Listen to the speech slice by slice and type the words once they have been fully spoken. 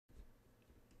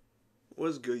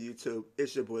What's good, YouTube?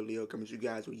 It's your boy Leo coming to you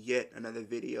guys with yet another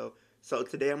video. So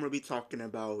today I'm going to be talking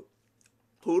about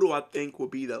who do I think will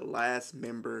be the last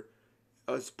member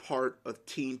as part of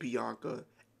Team Bianca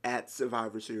at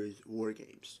Survivor Series War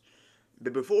Games.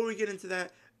 But before we get into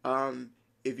that,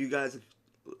 if you guys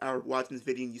are watching this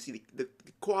video and you see the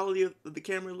quality of the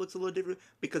camera looks a little different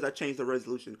because I changed the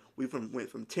resolution. Went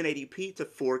from 1080p to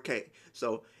 4K.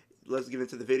 So let's get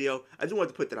into the video. I just wanted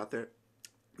to put that out there.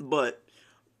 But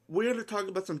we're going to talk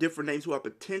about some different names who I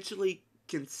potentially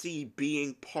can see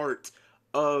being part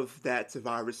of that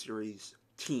Survivor Series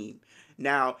team.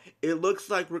 Now, it looks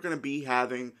like we're going to be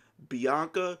having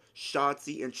Bianca,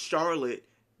 Shotzi, and Charlotte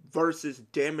versus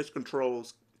Damage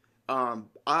Control's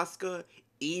Asuka,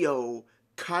 Io,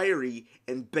 Kyrie,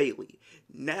 and Bailey.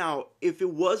 Now, if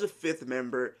it was a fifth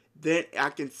member, then I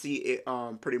can see it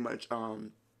pretty much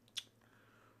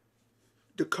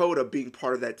Dakota being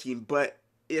part of that team, but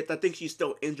I think she's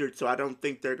still injured, so I don't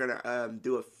think they're gonna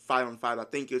do a 5-on-5. I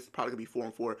think it's probably gonna be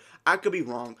 4-on-4. I could be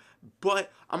wrong,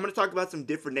 but I'm gonna talk about some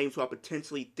different names who I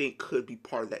potentially think could be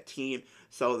part of that team.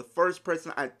 So the first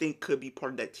person I think could be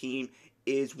part of that team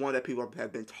is one that people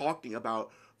have been talking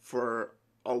about for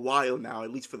a while now,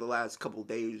 at least for the last couple of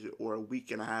days or a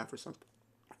week and a half or something,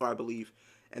 or I believe,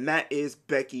 and that is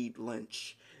Becky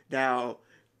Lynch. Now,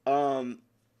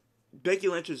 Becky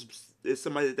Lynch is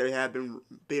somebody that they have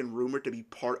been rumored to be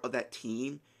part of that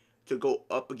team to go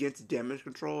up against Damage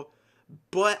Control.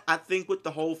 But I think with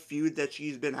the whole feud that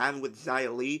she's been having with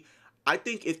Xia Li, I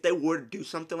think if they were to do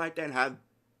something like that and have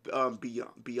not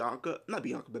Bianca,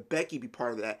 but Becky be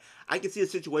part of that, I can see a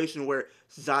situation where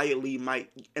Xia Li might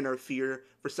interfere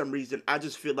for some reason. I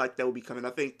just feel like that will be coming. I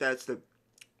think that's the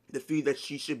feud that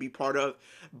she should be part of.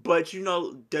 But you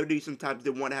know, WWE sometimes they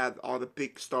want to have all the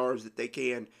big stars that they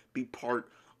can be part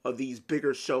of these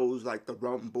bigger shows like the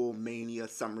Rumble, Mania,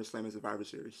 SummerSlam, and Survivor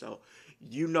Series. So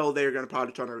you know they're gonna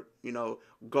probably try to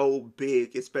go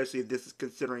big, especially if this is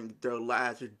considering their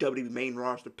last WWE main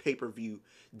roster pay per view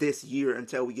this year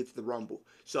until we get to the Rumble.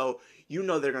 So you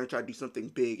know they're gonna try to do something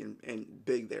big and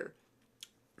big there.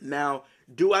 Now,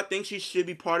 do I think she should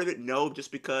be part of it? No,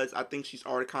 just because I think she's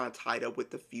already kind of tied up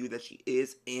with the feud that she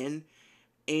is in.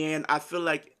 And I feel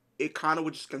like it kind of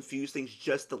would just confuse things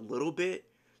just a little bit.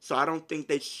 So I don't think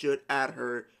they should add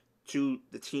her to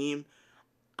the team.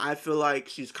 I feel like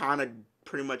she's kind of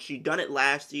pretty much, she done it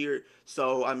last year.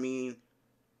 So, I mean,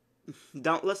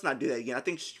 don't let's not do that again. I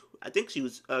think she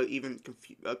was even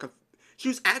she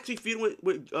was actually feuding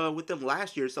with them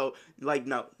last year. So like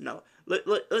no,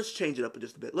 let's change it up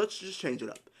just a bit. Let's just change it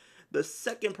up. The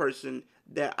second person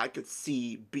that I could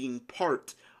see being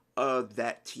part of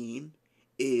that team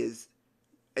is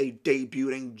a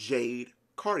debuting Jade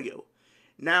Cargill.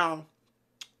 Now,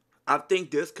 I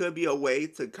think this could be a way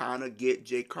to kind of get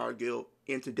Jade Cargill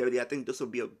into WWE. I think this will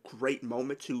be a great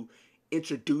moment to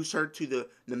introduce her to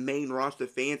the main roster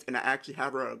fans and actually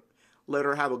have her let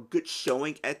her have a good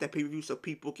showing at that pay per view so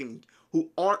people can who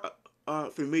aren't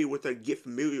familiar with her get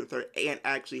familiar with her and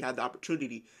actually have the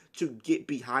opportunity to get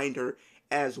behind her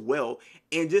as well.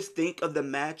 And just think of the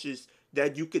matches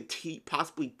that you could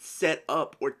possibly set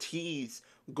up or tease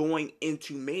going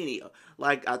into Mania.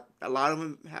 Like a lot of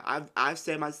them, I've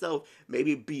said myself,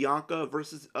 maybe Bianca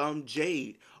versus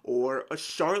Jade or a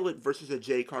Charlotte versus a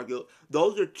Jade Cargill.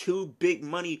 Those are two big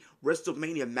money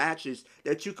WrestleMania matches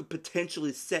that you could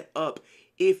potentially set up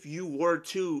if you were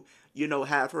to,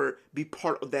 have her be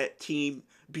part of that Team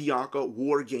Bianca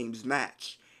War Games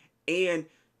match. And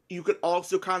you could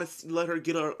also kind of let her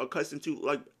get accustomed to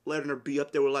like letting her be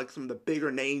up there with like some of the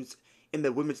bigger names in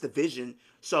the women's division.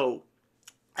 So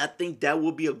I think that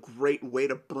will be a great way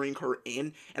to bring her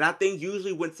in. And I think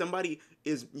usually when somebody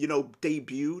is,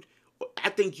 debuted, I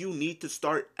think you need to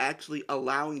start actually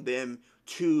allowing them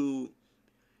to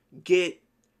get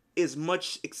as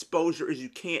much exposure as you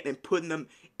can and putting them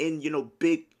in,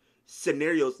 big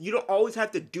scenarios. You don't always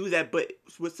have to do that, but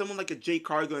with someone like a Jay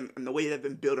Cargill and the way they've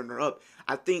been building her up,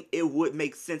 I think it would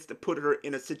make sense to put her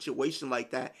in a situation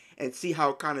like that and see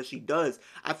how kind of she does.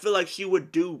 I feel like she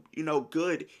would do,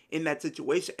 good in that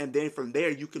situation, and then from there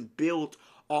you can build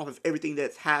off of everything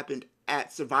that's happened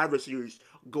at Survivor Series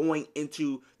going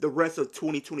into the rest of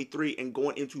 2023 and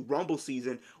going into Rumble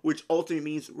season, which ultimately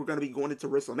means we're going to be going into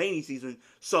WrestleMania season.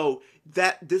 So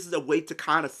that this is a way to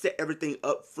kind of set everything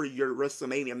up for your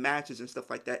WrestleMania matches and stuff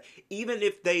like that. Even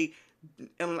if they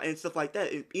and stuff like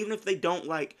that, even if they don't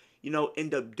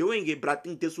end up doing it, but I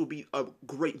think this will be a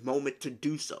great moment to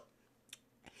do so.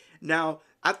 Now,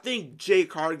 I think Jay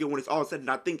Cargill, when it's all said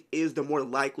and I think is the more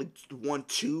likely one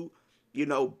to,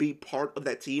 be part of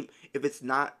that team if it's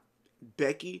not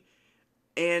Becky.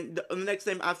 And the next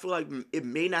time, I feel like it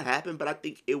may not happen, but I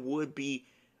think it would be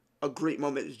a great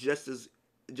moment, just as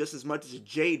much as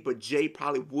Jade, but Jade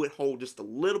probably would hold just a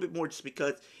little bit more just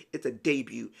because it's a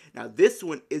debut. Now this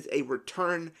one is a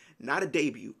return, not a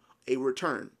debut, a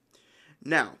return.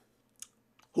 Now,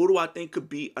 who do I think could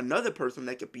be another person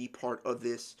that could be part of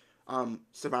this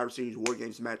Survivor Series War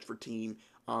Games match for Team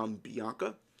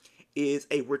Bianca? Is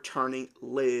a returning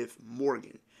Liv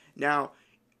Morgan. Now,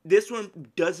 this one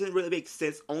doesn't really make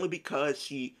sense only because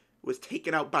she was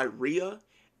taken out by Rhea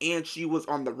and she was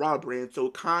on the Raw brand, so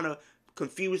it kind of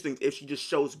confused things if she just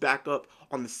shows back up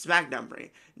on the SmackDown brand.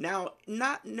 Now,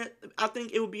 I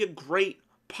think it would be a great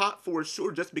pot for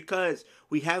sure, just because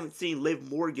we haven't seen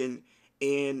Liv Morgan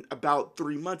in about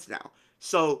 3 months now.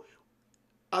 So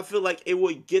I feel like it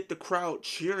would get the crowd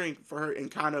cheering for her and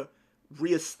kind of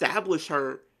reestablish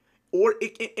her. Or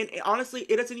and honestly,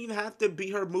 it doesn't even have to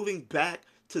be her moving back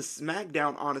to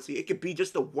SmackDown. Honestly, it could be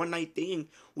just a one night thing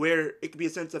where it could be a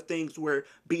sense of things where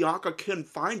Bianca couldn't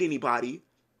find anybody,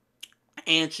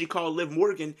 and she called Liv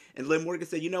Morgan, and Liv Morgan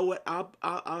said, "You know what?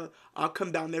 I'll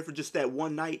come down there for just that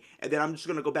one night, and then I'm just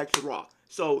gonna go back to Raw."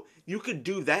 So you could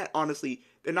do that, honestly.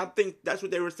 And I think that's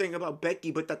what they were saying about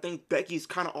Becky, but I think Becky's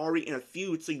kind of already in a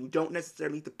feud, so you don't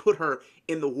necessarily need to put her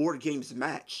in the War Games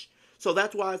match. So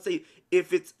that's why I say,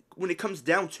 if it's when it comes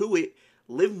down to it,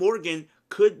 Liv Morgan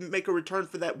could make a return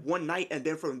for that one night, and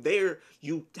then from there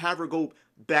you have her go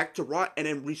back to Raw and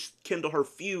then rekindle her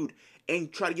feud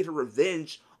and try to get her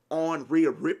revenge on Rhea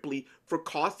Ripley for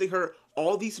costing her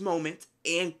all these moments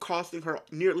and costing her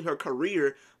nearly her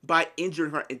career by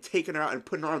injuring her and taking her out and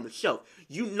putting her on the shelf.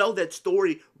 You know that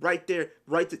story right there,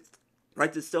 right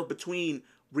itself between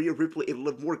Rhea Ripley and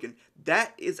Liv Morgan.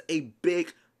 That is a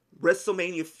big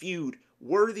WrestleMania feud,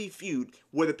 worthy feud,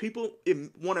 whether people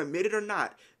want to admit it or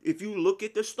not. If you look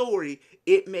at the story,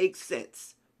 it makes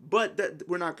sense. But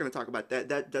we're not going to talk about that.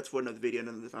 That's for another video,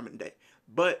 another time in the day.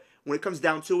 But when it comes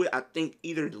down to it, I think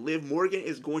either Liv Morgan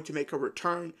is going to make a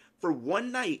return for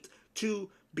one night to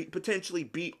potentially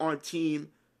be on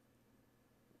Team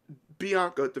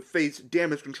Bianca to face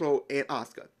Damage Control and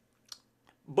Asuka.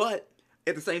 But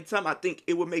at the same time, I think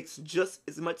it would make just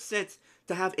as much sense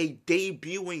to have a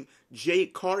debuting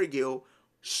Jade Cargill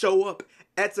show up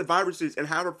at Survivor Series and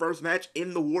have her first match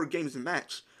in the War Games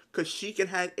match. Because she can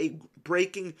have a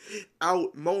breaking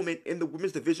out moment in the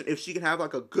women's division. If she can have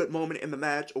like a good moment in the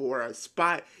match or a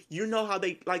spot. You know how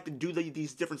they like to do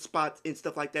these different spots and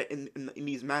stuff like that in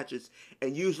these matches.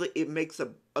 And usually it makes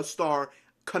a star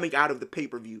coming out of the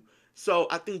pay-per-view. So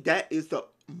I think that is the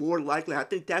more likely. I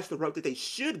think that's the route that they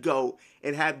should go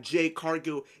and have Jade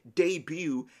Cargill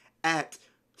debut at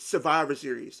Survivor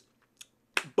Series.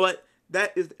 But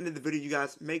that is the end of the video, you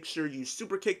guys. Make sure you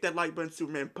super kick that like button,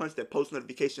 Superman punch that post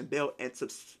notification bell, and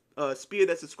spear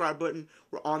that subscribe button.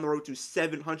 We're on the road to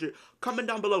 700. Comment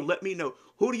down below, let me know,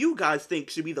 who do you guys think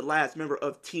should be the last member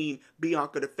of Team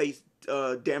Bianca to face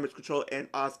Damage Control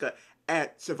and Asuka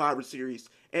at Survivor Series?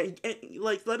 And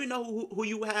like, let me know who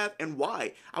you have and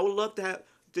why. I would love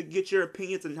to get your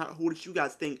opinions on who you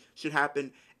guys think should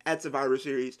happen at Survivor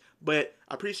Series. But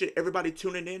I appreciate everybody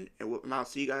tuning in, and I'll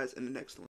see you guys in the next one.